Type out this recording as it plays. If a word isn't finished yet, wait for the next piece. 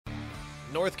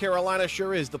North Carolina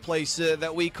sure is the place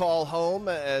that we call home,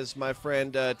 as my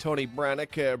friend Tony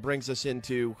Brannick brings us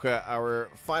into our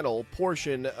final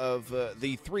portion of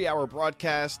the 3-hour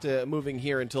broadcast, moving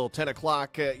here until 10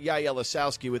 o'clock. Yael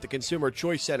Lasowski with the Consumer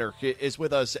Choice Center is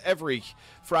with us every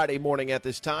Friday morning at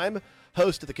this time.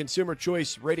 Host of the Consumer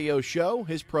Choice Radio Show.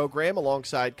 His program,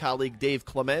 alongside colleague Dave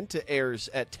Clement, airs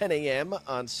at 10 a.m.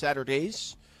 on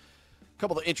Saturdays.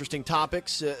 Couple of interesting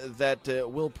topics that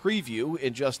we'll preview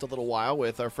in just a little while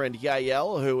with our friend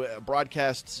Yael, who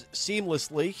broadcasts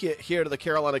seamlessly here to the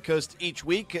Carolina coast each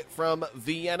week from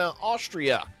Vienna,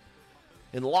 Austria,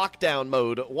 in lockdown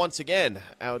mode once again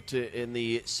out in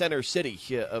the center city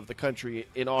of the country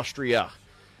in Austria.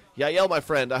 Yael, my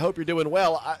friend, I hope you're doing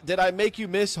well. Did I make you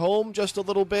miss home just a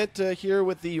little bit here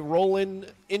with the roll-in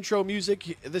intro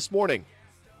music this morning?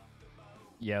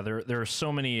 Yeah, there are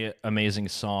so many amazing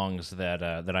songs that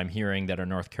I'm hearing that are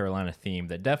North Carolina themed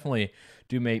that definitely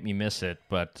do make me miss it.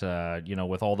 But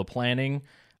with all the planning,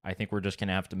 I think we're just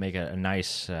gonna have to make a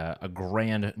nice, a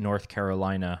grand North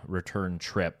Carolina return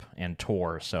trip and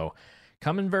tour. So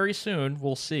coming very soon,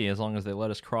 we'll see. As long as they let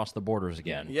us cross the borders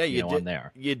again. Yeah, you did. On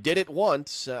there. You did it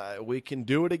once. We can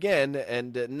do it again.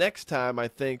 And next time, I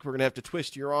think we're gonna have to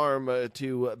twist your arm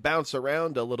to bounce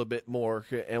around a little bit more,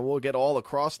 and we'll get all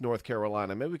across North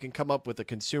Carolina. Maybe we can come up with a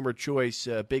Consumer Choice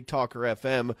Big Talker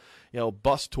FM,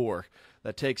 bus tour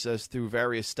that takes us through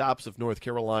various stops of North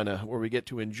Carolina, where we get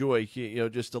to enjoy,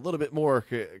 just a little bit more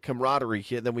camaraderie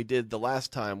than we did the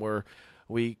last time, where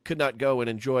we could not go and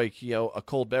enjoy, a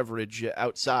cold beverage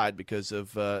outside because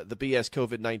of the BS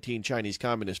COVID-19 Chinese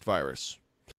Communist virus.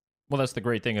 Well, that's the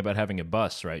great thing about having a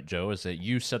bus, right, Joe, is that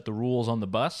you set the rules on the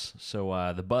bus.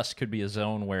 So the bus could be a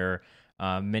zone where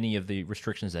many of the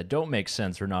restrictions that don't make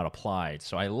sense are not applied.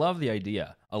 So I love the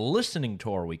idea. A listening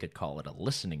tour, we could call it, a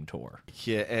listening tour.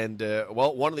 Yeah, and,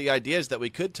 one of the ideas that we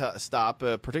could stop,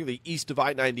 particularly east of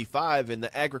I-95 in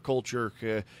the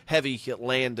agriculture-heavy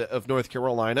land of North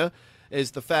Carolina,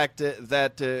 is the fact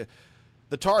that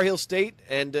the Tar Heel State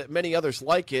and many others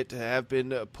like it have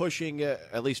been pushing,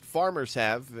 at least farmers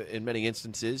have in many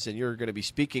instances, and you're going to be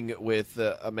speaking with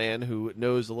a man who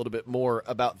knows a little bit more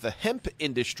about the hemp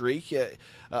industry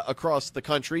across the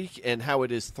country and how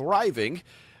it is thriving.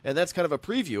 And that's kind of a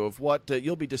preview of what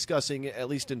you'll be discussing, at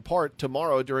least in part,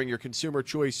 tomorrow during your Consumer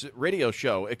Choice Radio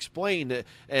Show. Explain,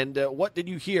 and what did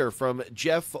you hear from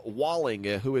Jeff Walling,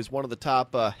 who is one of the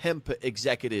top hemp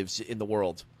executives in the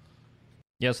world?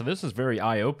 Yeah, so this is very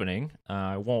eye-opening.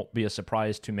 It won't be a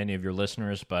surprise to many of your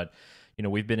listeners, but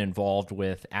we've been involved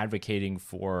with advocating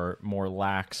for more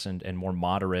lax and more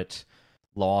moderate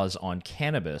laws on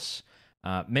cannabis.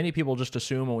 Many people just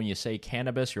assume when you say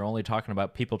cannabis, you're only talking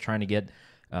about people trying to get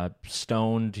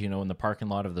stoned, in the parking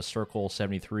lot of the Circle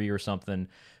 73 or something.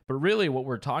 But really what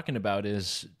we're talking about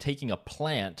is taking a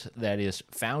plant that is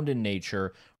found in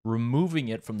nature, removing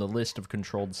it from the list of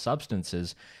controlled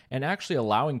substances, and actually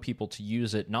allowing people to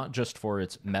use it not just for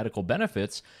its medical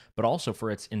benefits, but also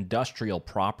for its industrial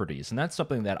properties. And that's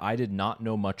something that I did not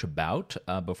know much about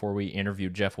before we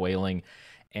interviewed Jeff Walling.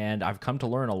 And I've come to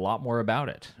learn a lot more about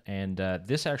it. And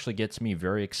this actually gets me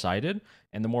very excited.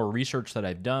 And the more research that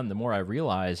I've done, the more I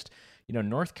realized,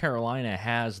 North Carolina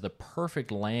has the perfect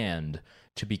land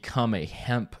to become a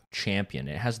hemp champion.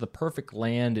 It has the perfect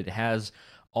land. It has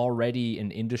already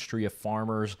an industry of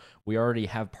farmers. We already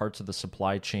have parts of the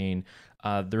supply chain.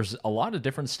 There's a lot of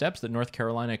different steps that North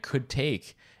Carolina could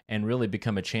take and really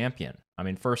become a champion. I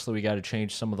mean, firstly, we got to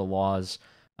change some of the laws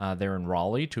there in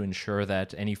Raleigh to ensure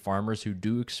that any farmers who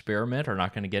do experiment are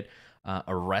not going to get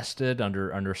arrested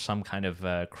under some kind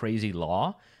of crazy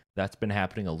law. That's been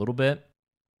happening a little bit.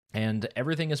 And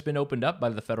everything has been opened up by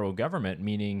the federal government,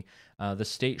 meaning the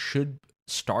state should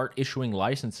start issuing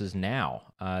licenses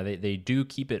now. They do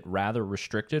keep it rather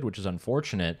restricted, which is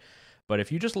unfortunate. But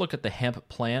if you just look at the hemp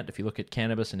plant, if you look at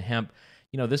cannabis and hemp,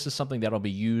 this is something that'll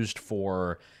be used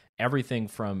for everything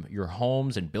from your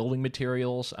homes and building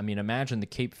materials. I mean, imagine the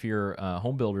Cape Fear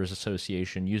Home Builders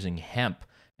Association using hemp,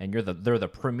 and they're the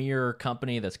premier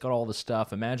company that's got all the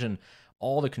stuff. Imagine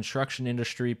all the construction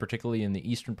industry, particularly in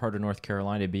the eastern part of North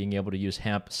Carolina, being able to use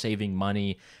hemp, saving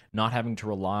money, not having to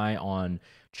rely on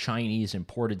Chinese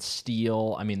imported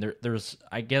steel. I mean, there's,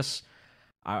 I guess,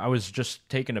 I was just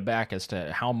taken aback as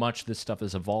to how much this stuff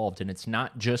has evolved, and it's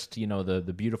not just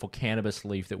the beautiful cannabis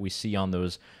leaf that we see on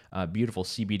those beautiful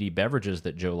CBD beverages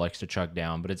that Joe likes to chug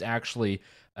down, but it's actually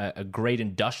a great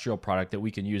industrial product that we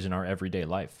can use in our everyday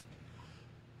life.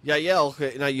 Yeah,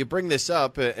 Yael, now you bring this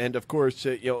up, and of course,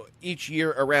 each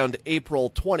year around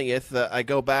April 20th, I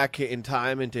go back in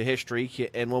time into history,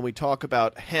 and when we talk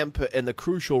about hemp and the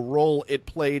crucial role it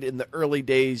played in the early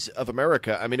days of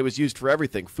America, I mean, it was used for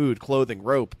everything: food, clothing,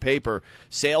 rope, paper,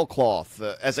 sailcloth,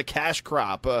 as a cash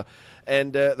crop,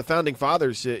 and the founding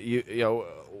fathers,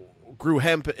 grew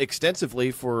hemp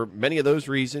extensively for many of those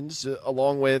reasons,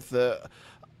 along with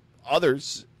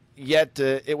others. Yet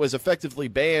it was effectively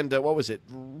banned. What was it?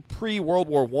 Pre-World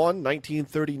War I,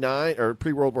 1939, or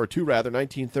pre-World War II, rather,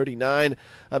 1939,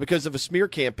 because of a smear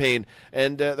campaign.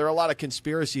 And there are a lot of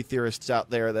conspiracy theorists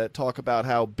out there that talk about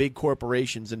how big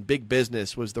corporations and big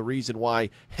business was the reason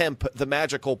why hemp, the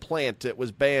magical plant,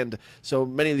 was banned. So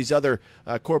many of these other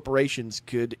corporations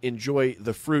could enjoy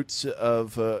the fruits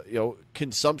of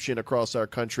consumption across our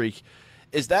country.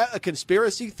 Is that a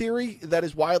conspiracy theory that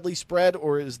is widely spread,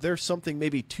 or is there something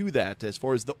maybe to that as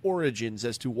far as the origins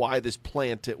as to why this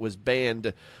plant was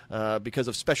banned because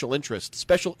of special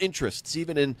interests,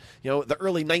 even in the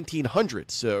early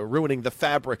 1900s, ruining the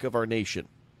fabric of our nation?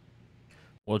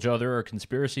 Well, Joe, there are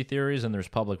conspiracy theories and there's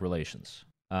public relations.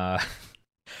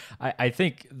 I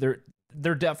think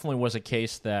there definitely was a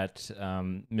case that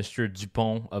Mr.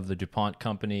 Dupont of the DuPont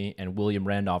Company and William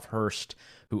Randolph Hearst,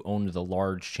 who owned the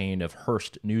large chain of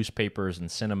Hearst newspapers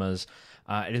and cinemas,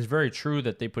 it is very true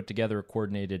that they put together a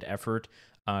coordinated effort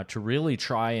to really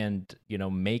try and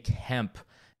make hemp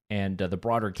and the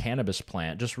broader cannabis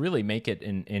plant, just really make it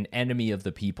an enemy of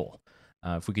the people,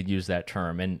 if we could use that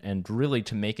term, and really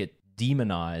to make it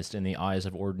demonized in the eyes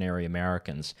of ordinary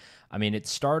Americans. I mean, it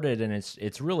started, and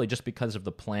it's really just because of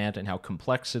the plant and how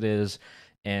complex it is.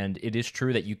 And it is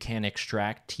true that you can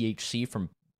extract THC from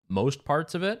most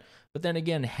parts of it, but then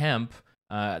again, hemp,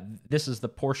 this is the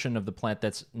portion of the plant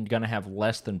that's going to have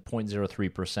less than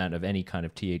 0.03% of any kind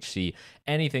of THC,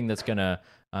 anything that's going to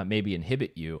maybe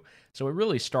inhibit you. So it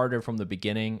really started from the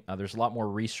beginning. There's a lot more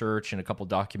research and a couple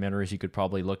documentaries you could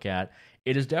probably look at.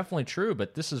 It is definitely true,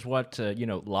 but this is what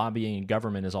lobbying and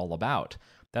government is all about.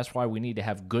 That's why we need to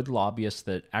have good lobbyists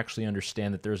that actually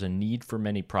understand that there's a need for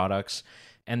many products,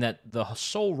 and that the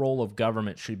sole role of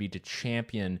government should be to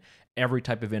champion every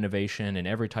type of innovation and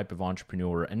every type of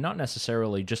entrepreneur, and not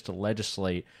necessarily just to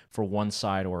legislate for one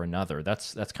side or another.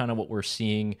 That's kind of what we're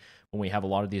seeing when we have a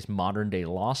lot of these modern day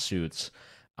lawsuits.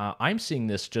 I'm seeing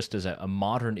this just as a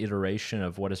modern iteration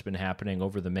of what has been happening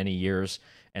over the many years,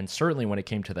 and certainly when it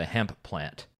came to the hemp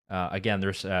plant. Again,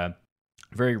 there's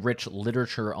very rich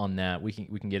literature on that. We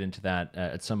can get into that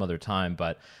at some other time,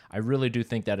 but I really do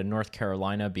think that in North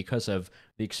Carolina, because of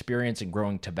the experience in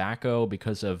growing tobacco,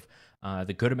 because of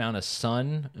the good amount of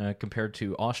sun compared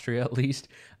to Austria, at least,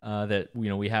 that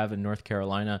we have in North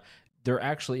Carolina, there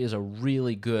actually is a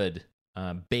really good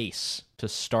base to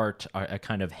start a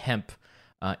kind of hemp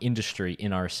industry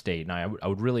in our state. And I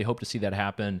would really hope to see that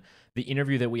happen. The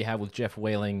interview that we have with Jeff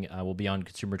Whaling will be on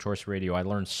Consumer Choice Radio. I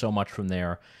learned so much from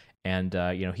there. And,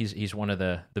 he's one of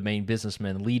the main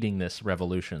businessmen leading this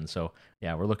revolution. So,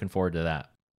 yeah, we're looking forward to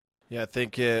that. Yeah, I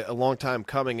think a long time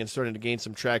coming and starting to gain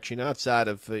some traction outside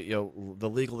of the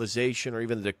legalization or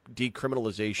even the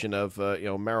decriminalization of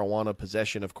marijuana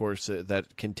possession, of course,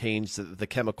 that contains the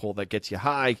chemical that gets you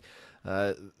high.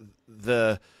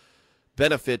 The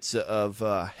benefits of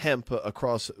hemp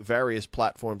across various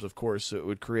platforms, of course, it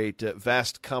would create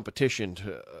vast competition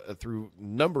through a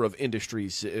number of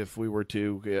industries if we were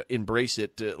to embrace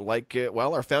it like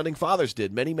our founding fathers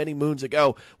did many, many moons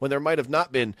ago, when there might have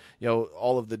not been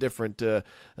all of the different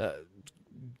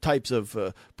types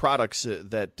of products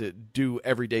that do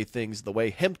everyday things the way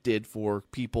hemp did for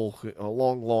people a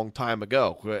long, long time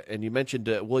ago. And you mentioned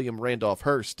William Randolph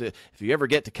Hearst. If you ever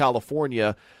get to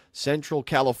California, Central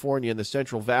California in the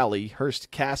Central Valley, Hearst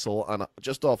Castle on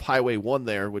just off Highway 1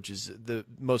 there, which is the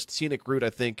most scenic route, I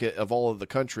think, of all of the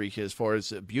country as far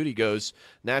as beauty goes,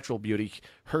 natural beauty.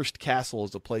 Hearst Castle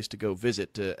is a place to go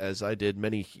visit, as I did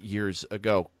many years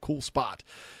ago. Cool spot.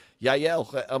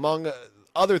 Yael, among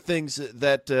other things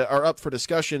that are up for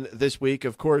discussion this week,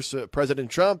 of course,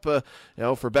 President Trump,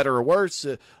 for better or worse,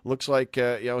 looks like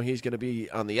he's going to be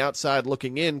on the outside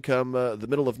looking in come the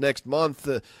middle of next month.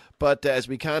 But as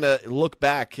we kind of look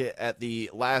back at the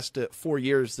last 4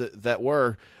 years that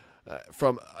were,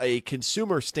 from a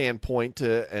consumer standpoint,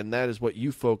 and that is what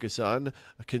you focus on,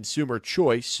 consumer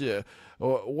choice,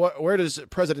 where does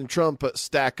President Trump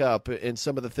stack up in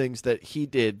some of the things that he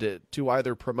did to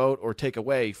either promote or take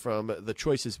away from the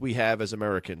choices we have as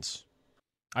Americans?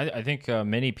 I think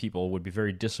many people would be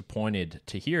very disappointed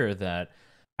to hear that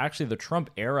actually the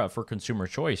Trump era for consumer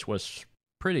choice was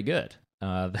pretty good.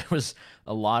 There was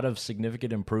a lot of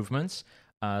significant improvements.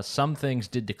 Some things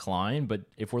did decline, but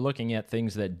if we're looking at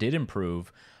things that did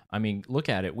improve, I mean, look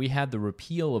at it. We had the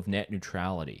repeal of net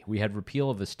neutrality. We had repeal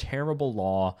of this terrible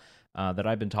law that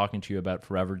I've been talking to you about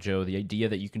forever, Joe. The idea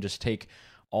that you can just take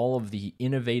all of the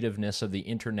innovativeness of the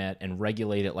internet and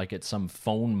regulate it like it's some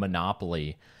phone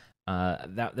monopoly.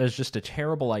 There's just a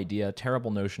terrible idea, a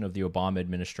terrible notion of the Obama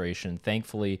administration.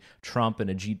 Thankfully, Trump and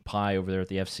Ajit Pai over there at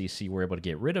the FCC were able to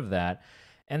get rid of that.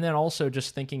 And then also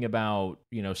just thinking about,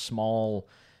 small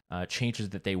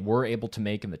changes that they were able to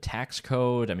make in the tax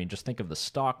code. I mean, just think of the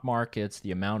stock markets,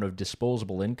 the amount of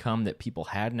disposable income that people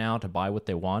had now to buy what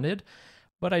they wanted.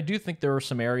 But I do think there are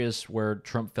some areas where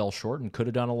Trump fell short and could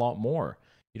have done a lot more.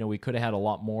 We could have had a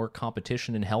lot more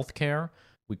competition in healthcare.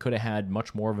 We could have had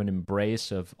much more of an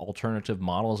embrace of alternative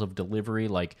models of delivery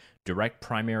like direct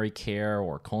primary care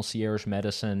or concierge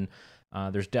medicine.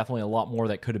 There's definitely a lot more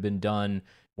that could have been done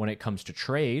when it comes to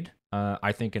trade.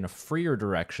 I think in a freer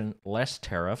direction, less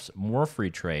tariffs, more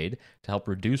free trade to help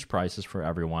reduce prices for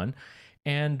everyone.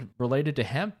 And related to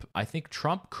hemp, I think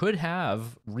Trump could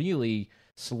have really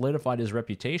solidified his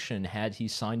reputation had he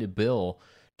signed a bill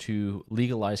to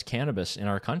legalize cannabis in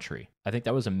our country. I think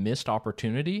that was a missed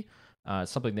opportunity,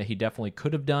 something that he definitely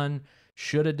could have done,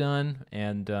 should have done,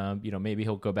 and maybe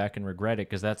he'll go back and regret it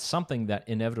because that's something that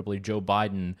inevitably Joe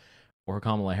Biden or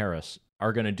Kamala Harris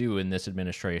are going to do in this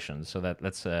administration. So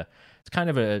that's it's kind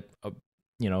of a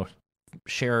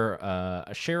share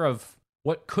of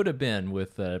what could have been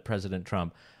with President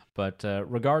Trump. But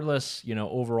regardless,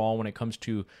 overall, when it comes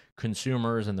to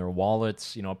consumers and their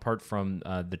wallets, apart from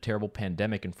the terrible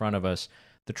pandemic in front of us,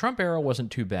 the Trump era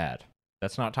wasn't too bad.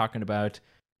 That's not talking about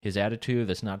his attitude.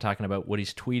 That's not talking about what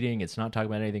he's tweeting. It's not talking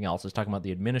about anything else. It's talking about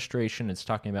the administration. It's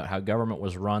talking about how government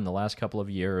was run the last couple of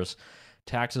years.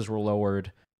 Taxes were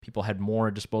lowered. People had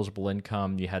more disposable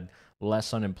income. You had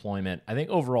less unemployment. I think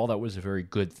overall that was a very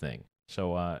good thing.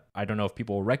 So I don't know if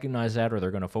people will recognize that or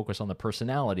they're going to focus on the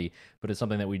personality, but it's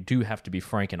something that we do have to be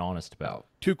frank and honest about.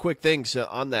 Two quick things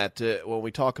on that. When we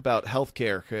talk about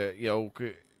healthcare,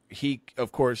 he,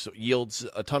 of course, yields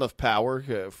a ton of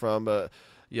power from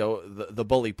the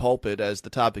bully pulpit as the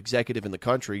top executive in the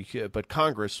country. But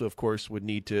Congress, of course, would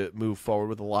need to move forward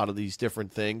with a lot of these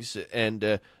different things.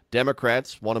 And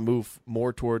Democrats want to move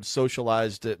more towards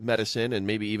socialized medicine and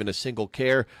maybe even a single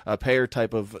care payer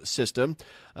type of system.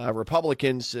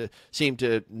 Republicans seem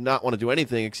to not want to do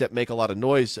anything except make a lot of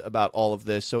noise about all of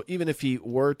this. So even if he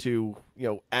were to,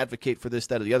 advocate for this,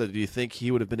 that, or the other, do you think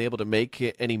he would have been able to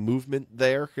make any movement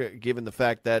there, given the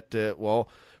fact that,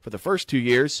 for the first 2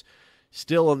 years,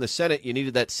 still in the Senate, you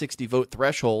needed that 60-vote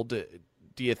threshold?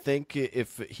 Do you think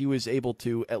if he was able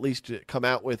to at least come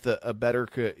out with a better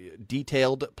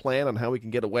detailed plan on how we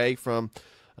can get away from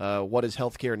what is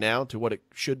healthcare now to what it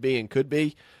should be and could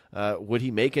be, would he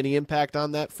make any impact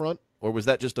on that front? Or was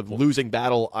that just a losing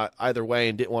battle either way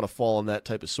and didn't want to fall on that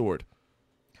type of sword?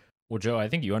 Well, Joe, I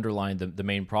think you underlined the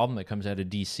main problem that comes out of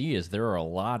D.C. is there are a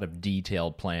lot of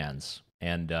detailed plans,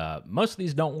 and most of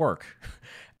these don't work.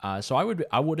 So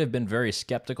I would have been very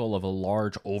skeptical of a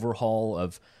large overhaul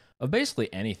of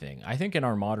basically anything. I think in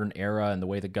our modern era and the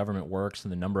way the government works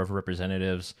and the number of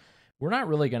representatives, we're not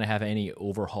really going to have any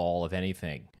overhaul of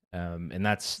anything. And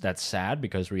that's sad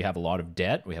because we have a lot of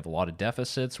debt, we have a lot of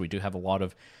deficits, we do have a lot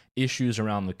of issues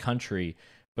around the country.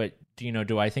 But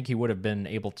do I think he would have been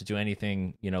able to do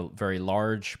anything, very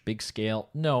large, big scale?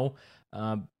 No.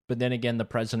 But then again, the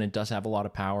president does have a lot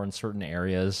of power in certain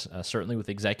areas, certainly with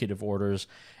executive orders.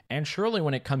 And surely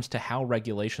when it comes to how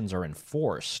regulations are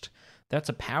enforced, that's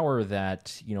a power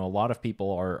that, a lot of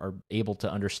people are able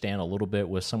to understand a little bit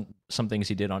with some things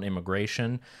he did on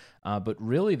immigration. But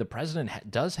really, the president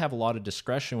does have a lot of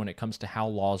discretion when it comes to how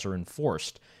laws are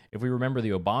enforced. If we remember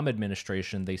the Obama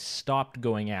administration, they stopped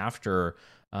going after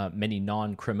many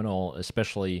non-criminal,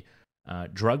 especially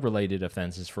drug-related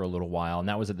offenses for a little while, and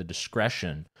that was at the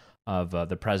discretion of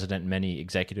the president and many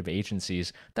executive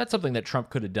agencies. That's something that Trump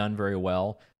could have done very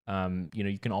well.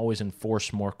 You can always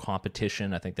enforce more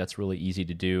competition. I think that's really easy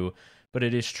to do. But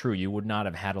it is true, you would not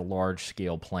have had a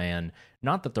large-scale plan.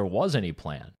 Not that there was any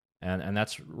plan, and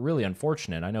that's really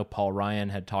unfortunate. I know Paul Ryan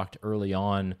had talked early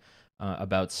on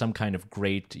about some kind of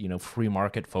great, free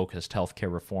market-focused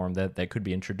healthcare reform that could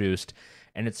be introduced.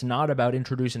 And it's not about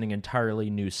introducing an entirely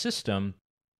new system.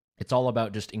 It's all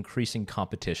about just increasing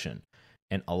competition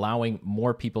and allowing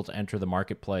more people to enter the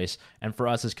marketplace and for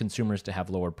us as consumers to have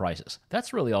lower prices.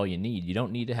 That's really all you need. You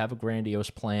don't need to have a grandiose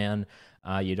plan.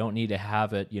 You don't need to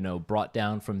have it, brought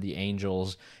down from the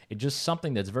angels. It's just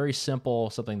something that's very simple,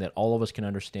 something that all of us can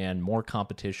understand, more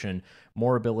competition,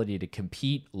 more ability to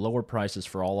compete, lower prices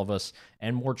for all of us,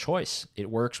 and more choice. It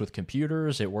works with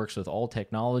computers. It works with all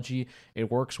technology.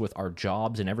 It works with our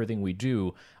jobs and everything we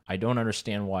do. I don't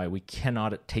understand why we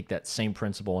cannot take that same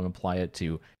principle and apply it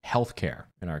to healthcare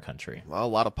in our country. Well, a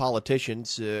lot of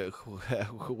politicians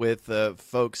with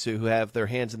folks who have their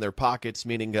hands in their pockets,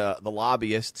 meaning the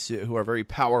lobbyists who are very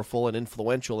powerful and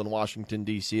influential in Washington,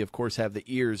 D.C., of course, have the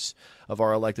ears of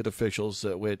our elected officials,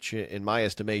 which, in my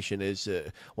estimation, is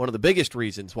one of the biggest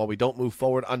reasons why we don't move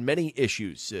forward on many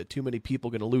issues. Too many people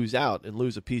are going to lose out and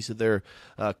lose a piece of their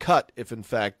cut if, in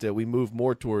fact, we move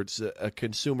more towards a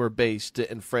consumer-based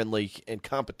and friendly and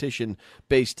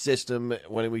competition-based system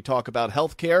when we talk about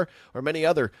healthcare or many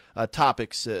other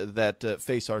topics that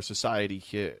face our society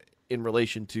in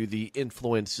relation to the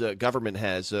influence government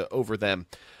has over them.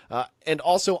 And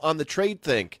also on the trade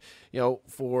thing,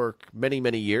 for many,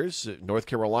 many years, North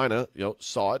Carolina,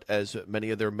 saw it as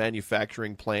many of their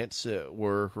manufacturing plants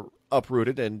were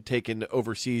uprooted and taken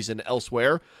overseas and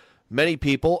elsewhere. Many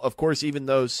people, of course, even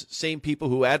those same people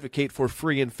who advocate for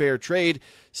free and fair trade,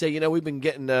 say, we've been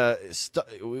getting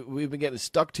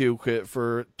stuck to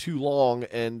for too long,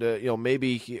 and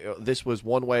maybe this was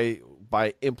one way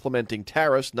by implementing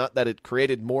tariffs. Not that it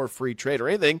created more free trade or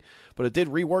anything, but it did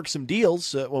rework some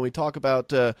deals when we talk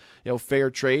about fair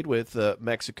trade with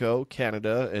Mexico,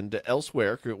 Canada, and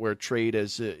elsewhere, where trade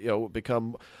has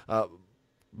become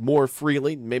more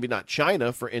freely, maybe not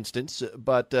China, for instance,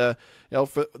 but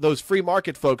for those free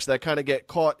market folks that kind of get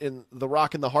caught in the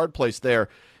rock and the hard place there,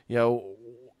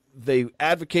 they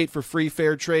advocate for free,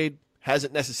 fair trade.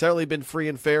 Hasn't necessarily been free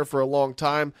and fair for a long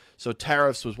time, so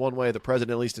tariffs was one way the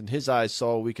president, at least in his eyes,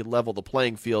 saw we could level the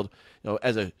playing field.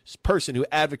 As a person who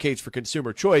advocates for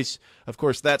consumer choice, of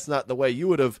course, that's not the way you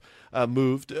would have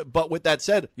moved. But with that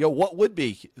said, what would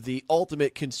be the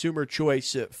ultimate consumer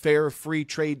choice, fair, free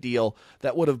trade deal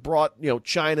that would have brought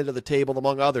China to the table,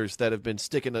 among others that have been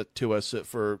sticking to us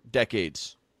for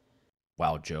decades?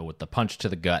 Wow, Joe, with the punch to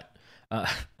the gut.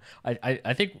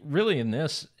 I think really in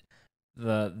this,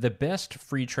 the best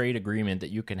free trade agreement that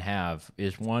you can have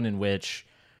is one in which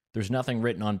there's nothing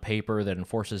written on paper that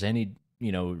enforces any,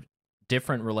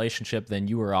 different relationship than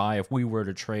you or I if we were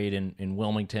to trade in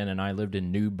Wilmington and I lived in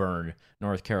New Bern,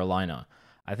 North Carolina.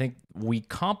 I think we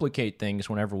complicate things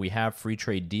whenever we have free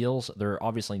trade deals. They're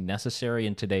obviously necessary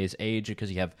in today's age because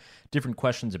you have different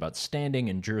questions about standing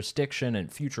and jurisdiction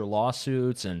and future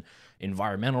lawsuits and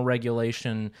environmental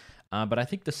regulation. But I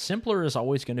think the simpler is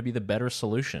always going to be the better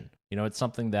solution. It's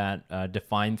something that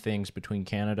defined things between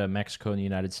Canada, Mexico, and the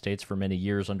United States for many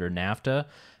years under NAFTA.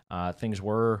 Things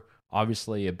were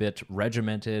obviously a bit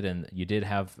regimented, and you did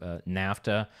have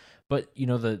NAFTA. But,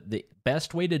 the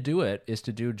best way to do it is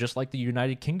to do just like the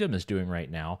United Kingdom is doing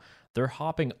right now. They're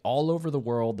hopping all over the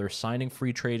world. They're signing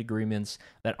free trade agreements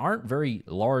that aren't very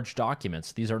large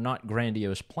documents. These are not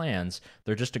grandiose plans.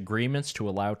 They're just agreements to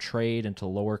allow trade and to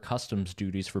lower customs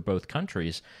duties for both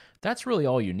countries. That's really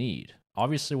all you need.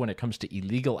 Obviously, when it comes to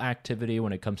illegal activity,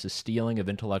 when it comes to stealing of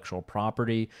intellectual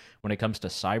property, when it comes to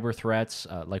cyber threats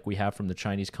like we have from the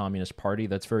Chinese Communist Party,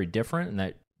 that's very different, and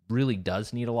that really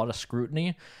does need a lot of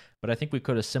scrutiny. But I think we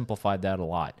could have simplified that a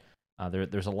lot.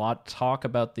 There's a lot of talk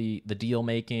about the deal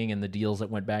making and the deals that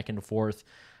went back and forth.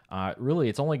 Really,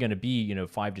 it's only going to be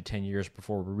 5 to 10 years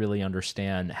before we really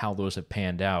understand how those have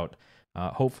panned out.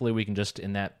 Hopefully, we can just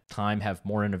in that time have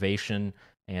more innovation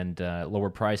and lower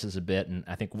prices a bit, and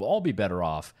I think we'll all be better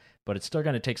off. But it's still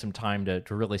going to take some time to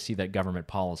really see that government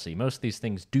policy. Most of these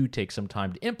things do take some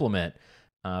time to implement,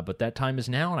 but that time is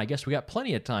now, and I guess we got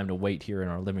plenty of time to wait here in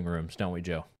our living rooms, don't we,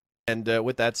 Joe? And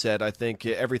with that said, I think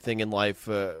everything in life,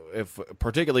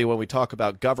 particularly when we talk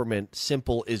about government,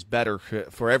 simple is better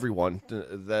for everyone.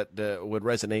 That would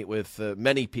resonate with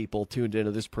many people tuned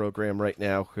into this program right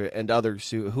now, and others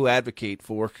who advocate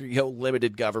for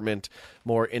limited government,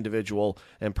 more individual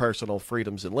and personal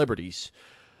freedoms and liberties.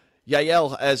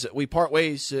 Yael, as we part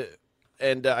ways.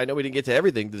 And I know we didn't get to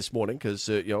everything this morning because,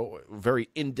 very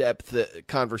in-depth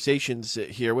conversations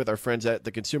here with our friends at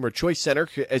the Consumer Choice Center.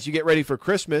 As you get ready for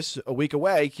Christmas, a week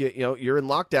away, you're in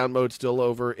lockdown mode still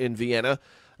over in Vienna.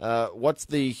 What's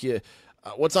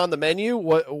on the menu?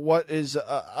 What is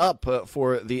up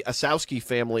for the Asowski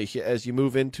family as you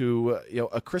move into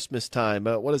a Christmas time?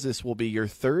 What is this? Will be your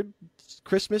third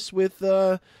Christmas with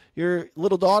your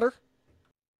little daughter?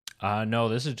 No,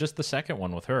 this is just the second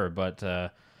one with her,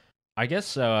 but. I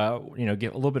guess, give a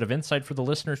little bit of insight for the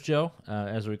listeners, Joe,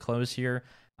 as we close here.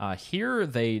 Here,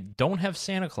 they don't have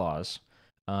Santa Claus.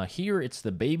 Here, it's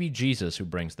the baby Jesus who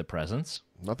brings the presents.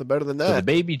 Nothing better than So the that.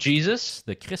 baby Jesus,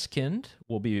 the Christkind,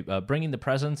 will be bringing the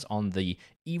presents on the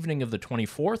evening of the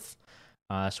 24th.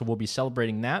 So we'll be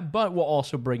celebrating that, but we'll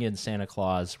also bring in Santa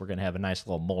Claus. We're going to have a nice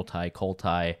little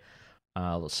multi-culti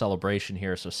celebration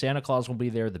here. So Santa Claus will be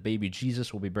there. The baby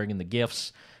Jesus will be bringing the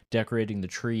gifts, decorating the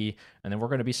tree, and then we're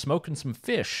going to be smoking some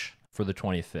fish for the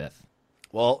 25th.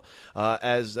 Well,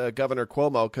 as Governor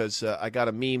Cuomo, because I got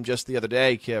a meme just the other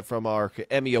day from our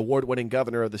Emmy Award-winning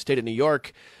governor of the state of New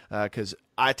York, because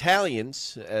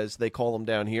Italians, as they call them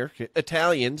down here,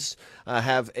 Italians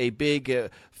have a big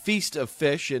feast of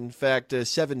fish. In fact,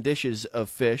 7 dishes of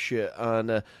fish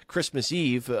on Christmas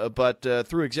Eve. But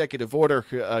through executive order,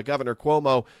 Governor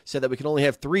Cuomo said that we can only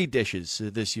have 3 dishes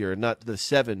this year, not the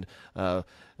 7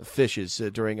 fishes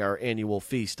during our annual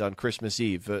feast on Christmas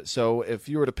Eve. So if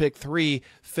you were to pick 3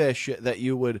 fish that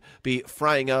you would be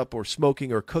frying up or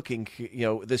smoking or cooking,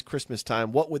 this Christmas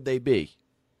time, what would they be?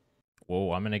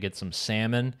 Whoa, I'm going to get some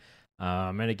salmon.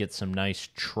 I'm going to get some nice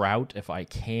trout if I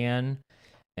can.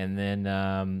 And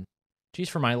then,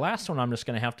 for my last one, I'm just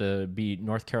going to have to be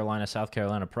North Carolina, South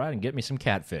Carolina pride and get me some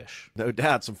catfish. No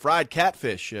doubt. Some fried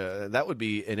catfish. That would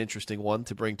be an interesting one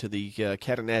to bring to the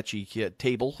Catanacci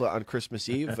table on Christmas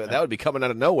Eve. That would be coming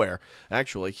out of nowhere,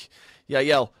 actually.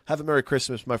 Yeah, have a Merry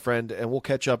Christmas, my friend, and we'll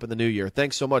catch up in the new year.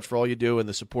 Thanks so much for all you do and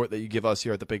the support that you give us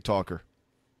here at The Big Talker.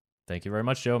 Thank you very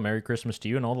much, Joe. Merry Christmas to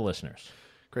you and all the listeners.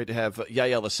 Great to have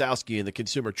Yael Lasowski in the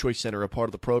Consumer Choice Center a part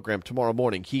of the program. Tomorrow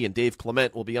morning, he and Dave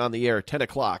Clement will be on the air at 10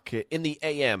 o'clock in the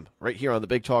a.m. right here on the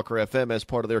Big Talker FM as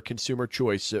part of their Consumer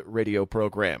Choice radio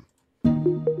program.